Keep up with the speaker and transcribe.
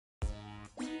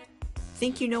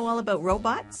Think you know all about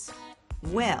robots?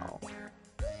 Well,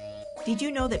 did you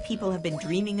know that people have been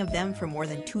dreaming of them for more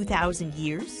than 2,000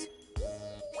 years?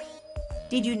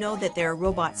 Did you know that there are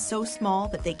robots so small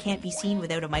that they can't be seen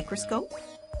without a microscope?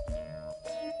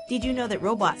 Did you know that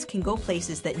robots can go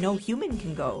places that no human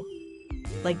can go,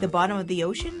 like the bottom of the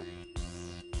ocean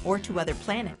or to other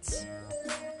planets?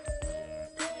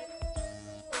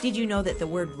 Did you know that the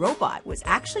word robot was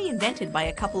actually invented by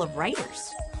a couple of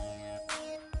writers?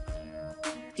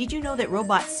 Did you know that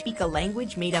robots speak a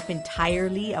language made up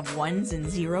entirely of ones and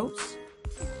zeros?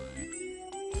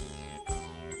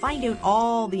 Find out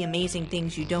all the amazing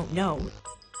things you don't know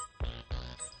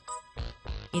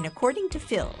in According to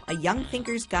Phil, a Young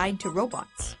Thinker's Guide to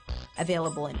Robots,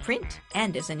 available in print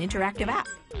and as an interactive app.